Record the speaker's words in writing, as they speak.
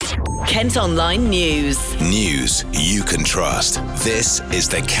Kent Online News. News you can trust. This is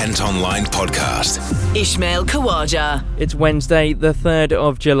the Kent Online Podcast. Ishmael Kawaja. It's Wednesday, the 3rd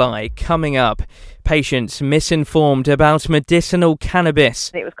of July. Coming up, patients misinformed about medicinal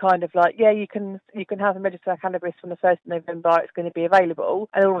cannabis. It was kind of like, you can have the medicinal cannabis from the 1st of November, it's going to be available.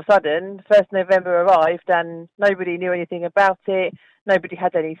 And all of a sudden, 1st of November arrived and nobody knew anything about it. Nobody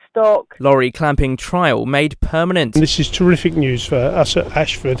had any stock. Lorry clamping trial made permanent. This is terrific news for us at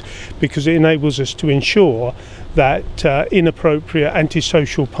Ashford because it enables us to ensure that inappropriate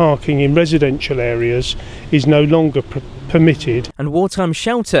antisocial parking in residential areas is no longer permitted. And wartime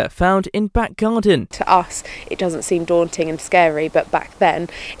shelter found in back garden. To us, it doesn't seem daunting and scary, but back then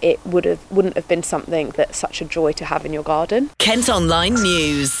it wouldn't have been something that's such a joy to have in your garden. Kent Online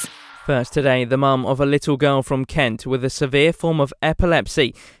News. First today, the mum of a little girl from Kent with a severe form of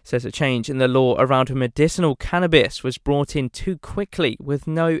epilepsy says a change in the law around medicinal cannabis was brought in too quickly with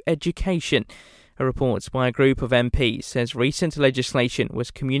no education. A report by a group of MPs says recent legislation was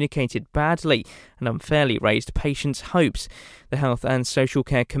communicated badly and unfairly raised patients' hopes. The Health and Social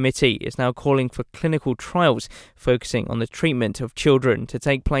Care Committee is now calling for clinical trials focusing on the treatment of children to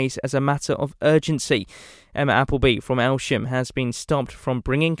take place as a matter of urgency. Emma Appleby from Elsham has been stopped from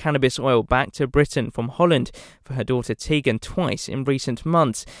bringing cannabis oil back to Britain from Holland for her daughter Tegan twice in recent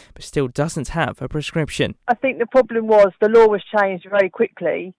months, but still doesn't have a prescription. I think the problem was the law was changed very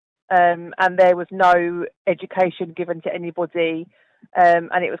quickly. And there was no education given to anybody, and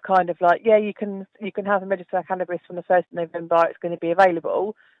it was kind of like, you can have the medicinal cannabis from the 1st of November, it's going to be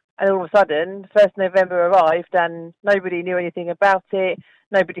available. And all of a sudden, 1st of November arrived and nobody knew anything about it,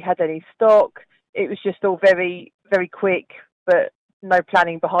 nobody had any stock. It was just all very, very quick, but no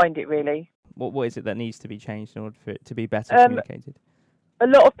planning behind it really. What is it that needs to be changed in order for it to be better communicated? A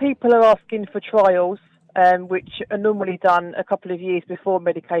lot of people are asking for trials. Which are normally done a couple of years before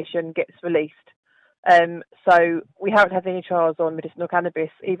medication gets released. So we haven't had any trials on medicinal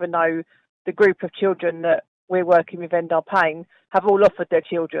cannabis, even though the group of children that we're working with, End Our Pain, have all offered their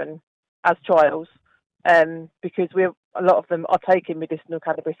children as trials, because a lot of them are taking medicinal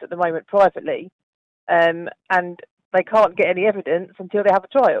cannabis at the moment privately, and they can't get any evidence until they have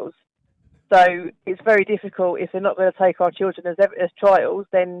trials. So it's very difficult if they're not going to take our children as trials,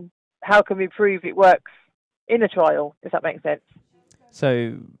 then how can we prove it works in a trial, if that makes sense?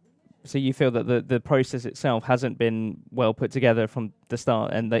 So you feel that the process itself hasn't been well put together from the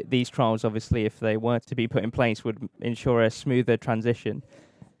start, and these trials, obviously, if they were to be put in place, would ensure a smoother transition?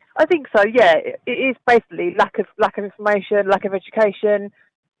 I think so, yeah. It is basically lack of information, lack of education.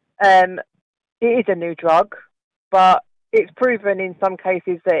 It is a new drug, but it's proven in some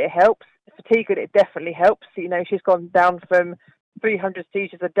cases that it helps. For Tegan, it definitely helps. She's gone down from 300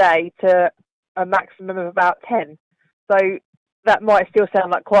 seizures a day to a maximum of about 10. So that might still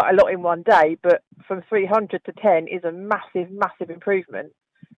sound like quite a lot in one day, but from 300 to 10 is a massive, massive improvement.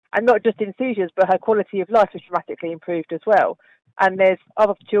 And not just in seizures, but her quality of life is dramatically improved as well. And there's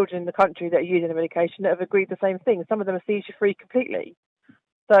other children in the country that are using the medication that have agreed the same thing. Some of them are seizure-free completely.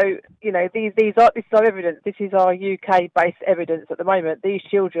 So, this is our evidence. This is our UK-based evidence at the moment. These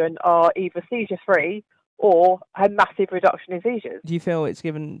children are either seizure-free or a massive reduction in seizures. Do you feel it's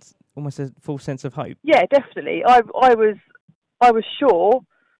given almost a full sense of hope? Yeah, definitely. I was sure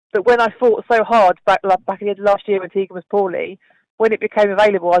that when I fought so hard back in the end of last year when Tegan was poorly, when it became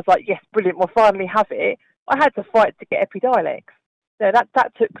available, I was like, yes, brilliant, we'll finally have it. I had to fight to get Epidiolex. So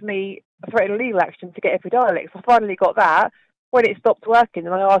that took me threatening legal action to get Epidiolex. I finally got that. When it stopped working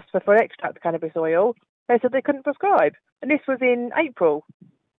and I asked for an extract of cannabis oil, they said they couldn't prescribe. And this was in April.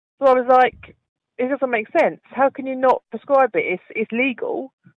 So I was like, it doesn't make sense. How can you not prescribe it? It's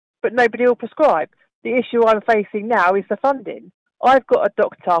legal, but nobody will prescribe. The issue I'm facing now is the funding. I've got a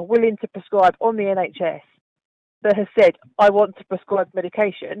doctor willing to prescribe on the NHS that has said, I want to prescribe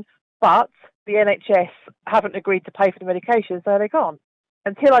medication, but the NHS haven't agreed to pay for the medication, so they can't.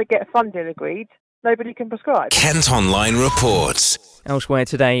 Until I get funding agreed, nobody can prescribe. Kent Online reports. Elsewhere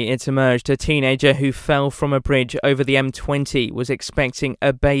today, it emerged a teenager who fell from a bridge over the M20 was expecting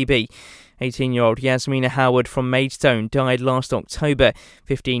a baby. 18-year-old Yasmina Howard from Maidstone died last October,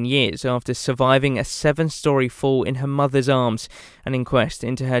 15 years after surviving a 7-storey fall in her mother's arms. An inquest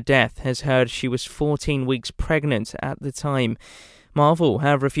into her death has heard she was 14 weeks pregnant at the time. Marvel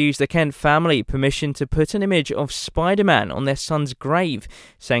have refused the Kent family permission to put an image of Spider-Man on their son's grave,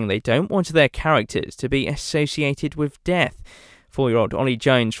 saying they don't want their characters to be associated with death. 4-year-old Ollie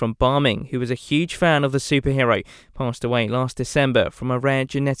Jones from Barming, who was a huge fan of the superhero, passed away last December from a rare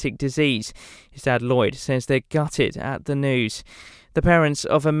genetic disease. His dad Lloyd says they're gutted at the news. The parents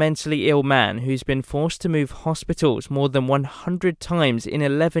of a mentally ill man who's been forced to move hospitals more than 100 times in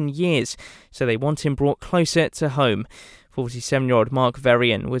 11 years, so they want him brought closer to home. 47-year-old Mark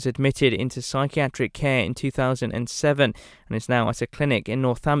Varian was admitted into psychiatric care in 2007 and is now at a clinic in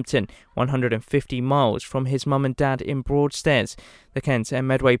Northampton, 150 miles from his mum and dad in Broadstairs. The Kent and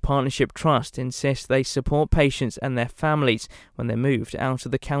Medway Partnership Trust insists they support patients and their families when they're moved out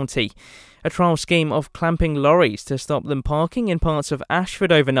of the county. A trial scheme of clamping lorries to stop them parking in parts of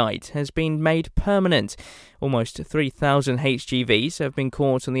Ashford overnight has been made permanent. Almost 3,000 HGVs have been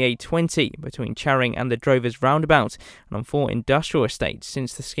caught on the A20 between Charing and the Drovers roundabout and on 4 industrial estates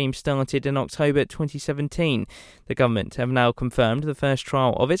since the scheme started in October 2017. The government have now confirmed the first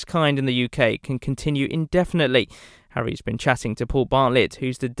trial of its kind in the UK can continue indefinitely. Harry's been chatting to Paul Bartlett,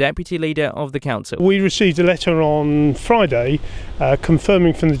 who's the deputy leader of the council. We received a letter on Friday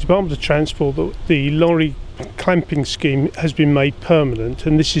confirming from the Department of Transport that the lorry clamping scheme has been made permanent,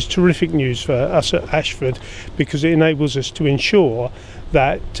 and this is terrific news for us at Ashford because it enables us to ensure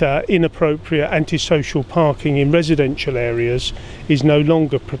that inappropriate antisocial parking in residential areas is no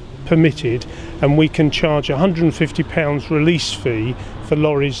longer permitted, and we can charge £150 release fee for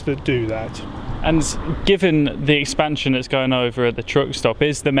lorries that do that. And given the expansion that's going over at the truck stop,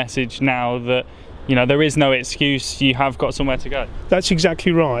 is the message now that, you know, there is no excuse, you have got somewhere to go? That's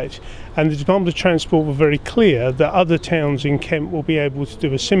exactly right. And the Department of Transport were very clear that other towns in Kent will be able to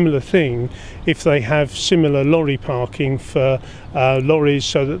do a similar thing if they have similar lorry parking for lorries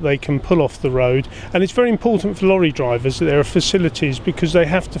so that they can pull off the road. And it's very important for lorry drivers that there are facilities because they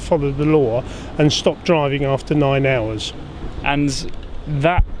have to follow the law and stop driving after 9 hours. And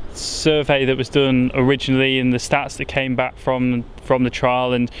that survey that was done originally and the stats that came back from the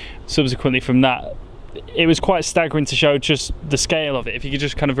trial and subsequently from that, it was quite staggering to show just the scale of it. If you could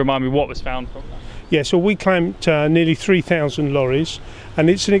just kind of remind me what was found from that. Yeah, so we clamped nearly 3,000 lorries, and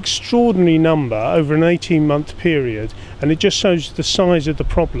it's an extraordinary number over an 18-month period, and it just shows the size of the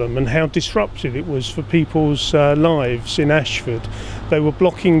problem and how disruptive it was for people's lives in Ashford. They were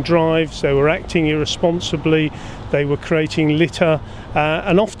blocking drives, they were acting irresponsibly, they were creating litter,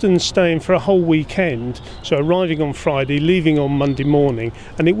 and often staying for a whole weekend, so arriving on Friday, leaving on Monday morning,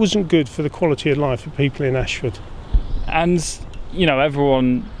 and it wasn't good for the quality of life of people in Ashford. And, you know,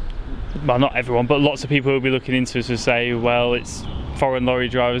 everyone, well, not everyone, but lots of people will be looking into us to say, well, it's foreign lorry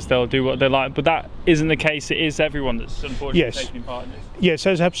drivers, they'll do what they like, but that isn't the case. It is everyone that's unfortunately taking part in this. Yes,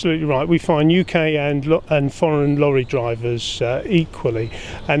 that's absolutely right. We find UK and foreign lorry drivers equally,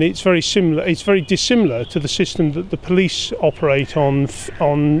 and it's very similar. It's very dissimilar to the system that the police operate on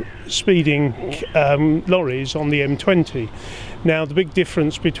speeding lorries on the M20. Now, the big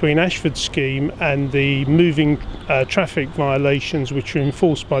difference between Ashford's scheme and the moving traffic violations which are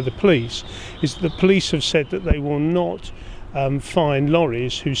enforced by the police is that the police have said that they will not fine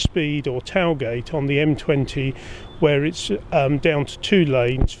lorries who speed or tailgate on the M20 where it's down to 2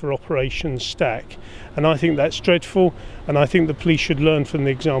 lanes for Operation Stack. And I think that's dreadful, and I think the police should learn from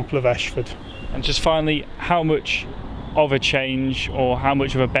the example of Ashford. And just finally, how much of a change or how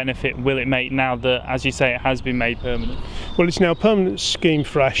much of a benefit will it make now that, as you say, it has been made permanent? Well, it's now a permanent scheme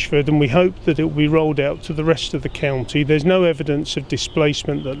for Ashford, and we hope that it will be rolled out to the rest of the county. There's no evidence of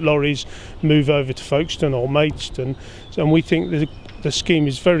displacement that lorries move over to Folkestone or Maidstone, and we think that the scheme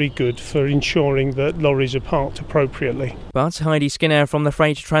is very good for ensuring that lorries are parked appropriately. But Heidi Skinner from the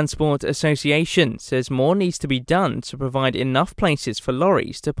Freight Transport Association says more needs to be done to provide enough places for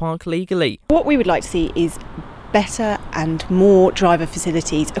lorries to park legally. What we would like to see is better and more driver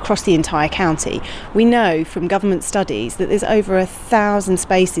facilities across the entire county. We know from government studies that there's over 1,000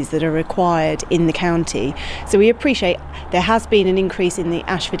 spaces that are required in the county. So we appreciate there has been an increase in the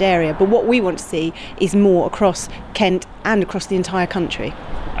Ashford area, but what we want to see is more across Kent and across the entire country.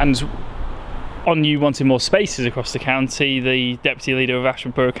 And on you wanting more spaces across the county, the Deputy Leader of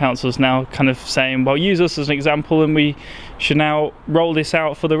Ashford Borough Council is now kind of saying, well, use us as an example and we should now roll this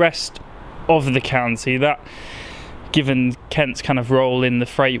out for the rest of the county. That, given Kent's kind of role in the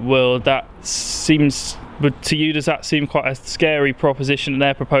freight world, that seems, but to you, does that seem quite a scary proposition that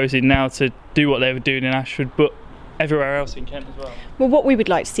they're proposing now to do what they were doing in Ashford, but everywhere else in Kent as well? Well, what we would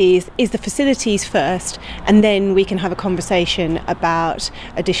like to see is the facilities first, and then we can have a conversation about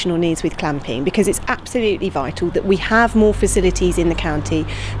additional needs with clamping, because it's absolutely vital that we have more facilities in the county.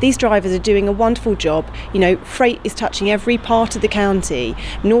 These drivers are doing a wonderful job. You know, freight is touching every part of the county,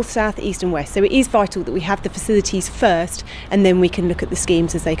 north, south, east and west. So it is vital that we have the facilities first, and then we can look at the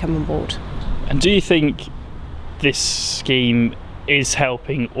schemes as they come on board. And do you think this scheme is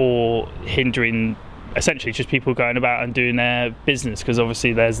helping or hindering essentially just people going about and doing their business, because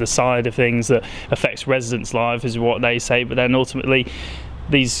obviously there's the side of things that affects residents' lives, is what they say, but then ultimately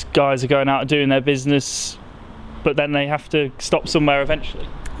these guys are going out and doing their business, but then they have to stop somewhere eventually.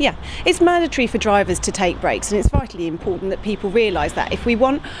 Yeah, it's mandatory for drivers to take breaks, and it's vitally important that people realise that. If we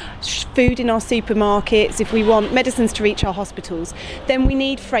want food in our supermarkets, if we want medicines to reach our hospitals, then we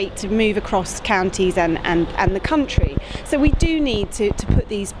need freight to move across counties and the country. So we do need to put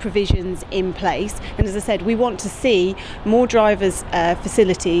these provisions in place, and as I said, we want to see more drivers'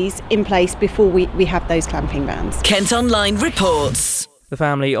 facilities in place before we have those clamping bans. Kent Online reports. The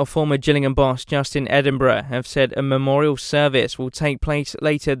family of former Gillingham boss Justin Edinburgh have said a memorial service will take place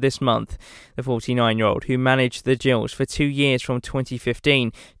later this month. The 49-year-old, who managed the Gills for 2 years from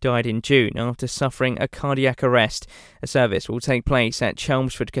 2015, died in June after suffering a cardiac arrest. A service will take place at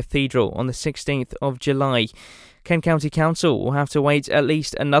Chelmsford Cathedral on the 16th of July. Kent County Council will have to wait at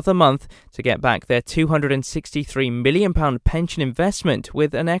least another month to get back their £263 million pension investment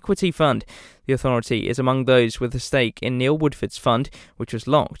with an equity fund. The authority is among those with a stake in Neil Woodford's fund, which was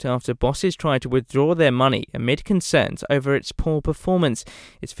locked after bosses tried to withdraw their money amid concerns over its poor performance.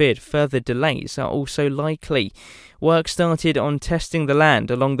 It's feared further delays are also likely. Work started on testing the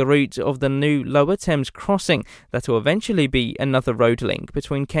land along the route of the new Lower Thames crossing that will eventually be another road link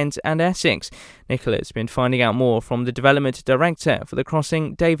between Kent and Essex. Nicola's been finding out more from the Development Director for the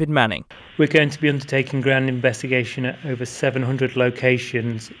crossing, David Manning. We're going to be undertaking ground investigation at over 700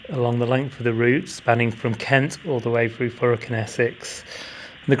 locations along the length of the route, spanning from Kent all the way through Thurrock and Essex.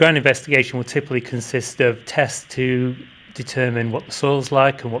 And the ground investigation will typically consist of tests to determine what the soil's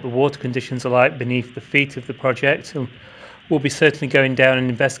like and what the water conditions are like beneath the feet of the project. And we'll be certainly going down and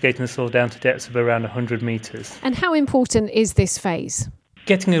investigating the soil down to depths of around 100 metres. And how important is this phase?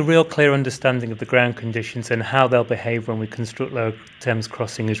 Getting a real clear understanding of the ground conditions and how they'll behave when we construct Lower Thames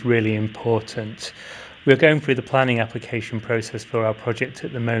Crossing is really important. We're going through the planning application process for our project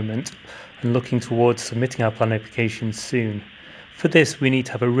at the moment and looking towards submitting our planning application soon. For this, we need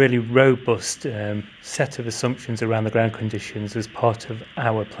to have a really robust set of assumptions around the ground conditions as part of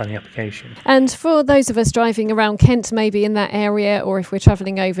our planning application. And for those of us driving around Kent, maybe in that area, or if we're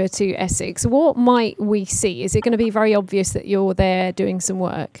travelling over to Essex, what might we see? Is it going to be very obvious that you're there doing some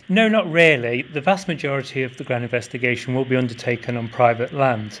work? No, not really. The vast majority of the ground investigation will be undertaken on private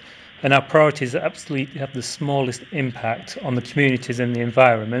land. And our priority is to absolutely have the smallest impact on the communities and the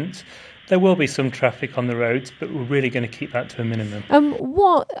environment. There will be some traffic on the roads, but we're really going to keep that to a minimum.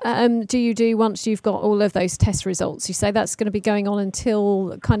 What do you do once you've got all of those test results? You say that's going to be going on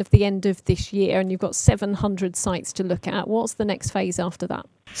until kind of the end of this year, and you've got 700 sites to look at. What's the next phase after that?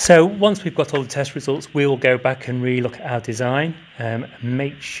 So once we've got all the test results, we'll go back and re-look at our design and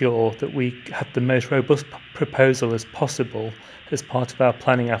make sure that we have the most robust proposal as possible as part of our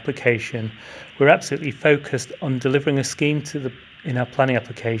planning application. We're absolutely focused on delivering a scheme in our planning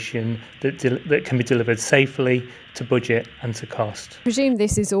application that can be delivered safely, to budget and to cost. I presume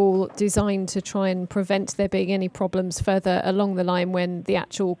this is all designed to try and prevent there being any problems further along the line when the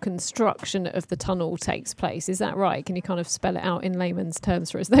actual construction of the tunnel takes place. Is that right? Can you kind of spell it out in layman's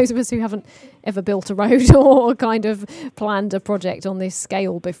terms for us? Those of us who haven't ever built a road or kind of planned a project on this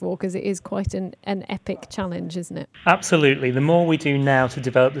scale before, because it is quite an epic challenge, isn't it? Absolutely. The more we do now to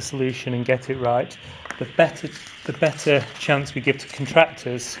develop the solution and get it right, the better chance we give to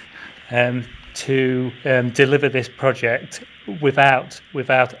contractors to deliver this project without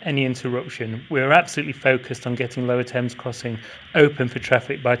any interruption. We're absolutely focused on getting Lower Thames Crossing open for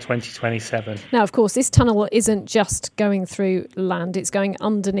traffic by 2027. Now, of course, this tunnel isn't just going through land, it's going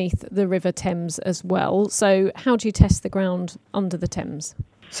underneath the River Thames as well. So how do you test the ground under the Thames?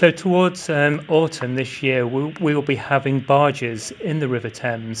 So towards autumn this year, we will be having barges in the River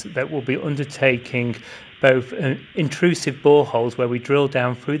Thames that will be undertaking both intrusive boreholes where we drill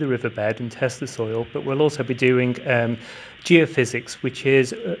down through the riverbed and test the soil, but we'll also be doing geophysics, which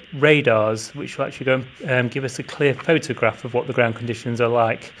is radars, which will actually go and give us a clear photograph of what the ground conditions are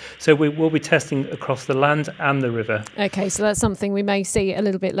like. So we will be testing across the land and the river. OK, so that's something we may see a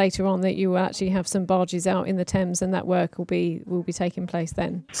little bit later on, that you will actually have some barges out in the Thames, and that work will be taking place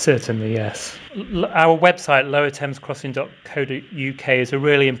then? Certainly, yes. Our website, lowerthamescrossing.co.uk, is a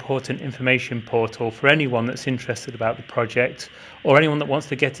really important information portal for anyone that's interested about the project, or anyone that wants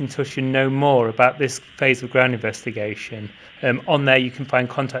to get in touch and know more about this phase of ground investigation. On there you can find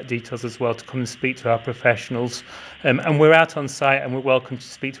contact details as well to come and speak to our professionals. And we're out on site, and we're welcome to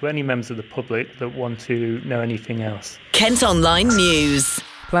speak to any members of the public that want to know anything else. Kent Online News.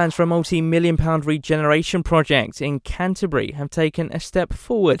 Plans for a multi-million-pound regeneration project in Canterbury have taken a step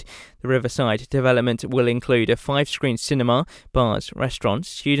forward. The Riverside development will include a 5-screen cinema, bars, restaurants,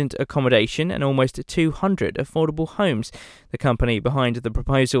 student accommodation and almost 200 affordable homes. The company behind the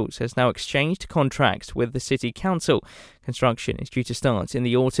proposals has now exchanged contracts with the City Council. Construction is due to start in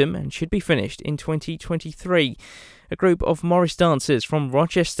the autumn and should be finished in 2023. A group of Morris dancers from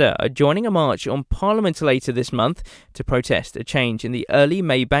Rochester are joining a march on Parliament later this month to protest a change in the early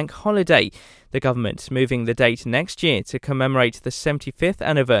May bank holiday. The government's moving the date next year to commemorate the 75th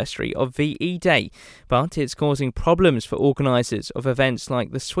anniversary of VE Day, but it's causing problems for organisers of events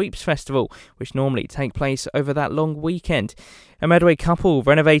like the Sweeps Festival, which normally take place over that long weekend. A Medway couple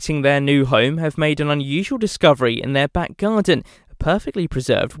renovating their new home have made an unusual discovery in their back garden, a perfectly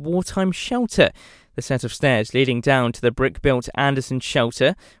preserved wartime shelter. The set of stairs leading down to the brick-built Anderson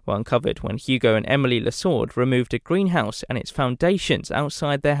shelter were uncovered when Hugo and Emily Lassorde removed a greenhouse and its foundations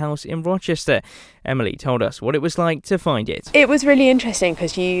outside their house in Rochester. Emily told us what it was like to find it. It was really interesting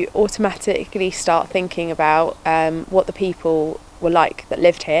because you automatically start thinking about what the people were like that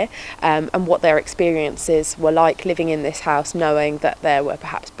lived here and what their experiences were like living in this house, knowing that there were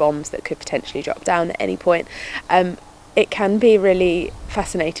perhaps bombs that could potentially drop down at any point. It can be really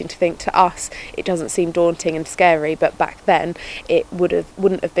fascinating to think. To us it doesn't seem daunting and scary, but back then it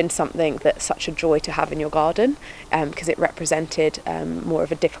wouldn't have been something that's such a joy to have in your garden, because it represented more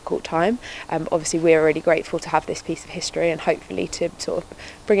of a difficult time. Obviously we're really grateful to have this piece of history and hopefully to sort of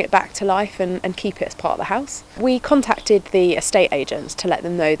bring it back to life and keep it as part of the house. We contacted the estate agents to let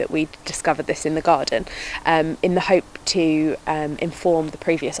them know that we'd discovered this in the garden, in the hope to inform the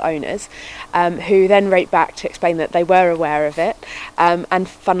previous owners, who then wrote back to explain that they were aware of it, and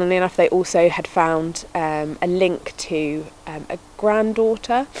funnily enough they also had found a link to a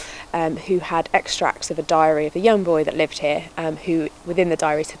granddaughter who had extracts of a diary of a young boy that lived here, who within the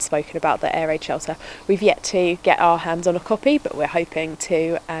diaries had spoken about the air raid shelter. We've yet to get our hands on a copy, but we're hoping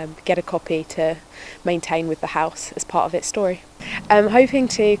to get a copy to maintain with the house as part of its story. Hoping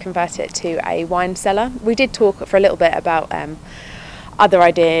to convert it to a wine cellar. We did talk for a little bit about other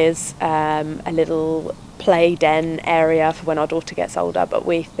ideas, a little play den area for when our daughter gets older, but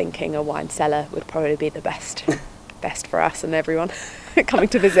we're thinking a wine cellar would probably be the best for us and everyone coming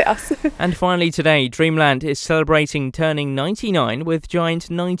to visit us. And finally today, Dreamland is celebrating turning 99 with Giant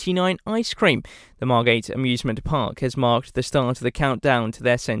 99 ice cream. The Margate Amusement Park has marked the start of the countdown to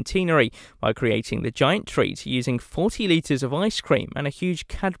their centenary by creating the giant treat using 40 litres of ice cream and a huge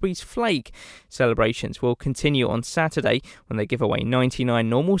Cadbury's flake. Celebrations will continue on Saturday when they give away 99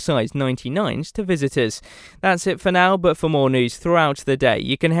 normal-sized 99s to visitors. That's it for now, but for more news throughout the day,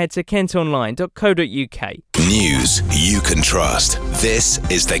 you can head to kentonline.co.uk. News you can trust. This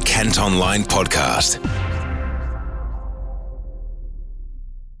is the Kent Online Podcast.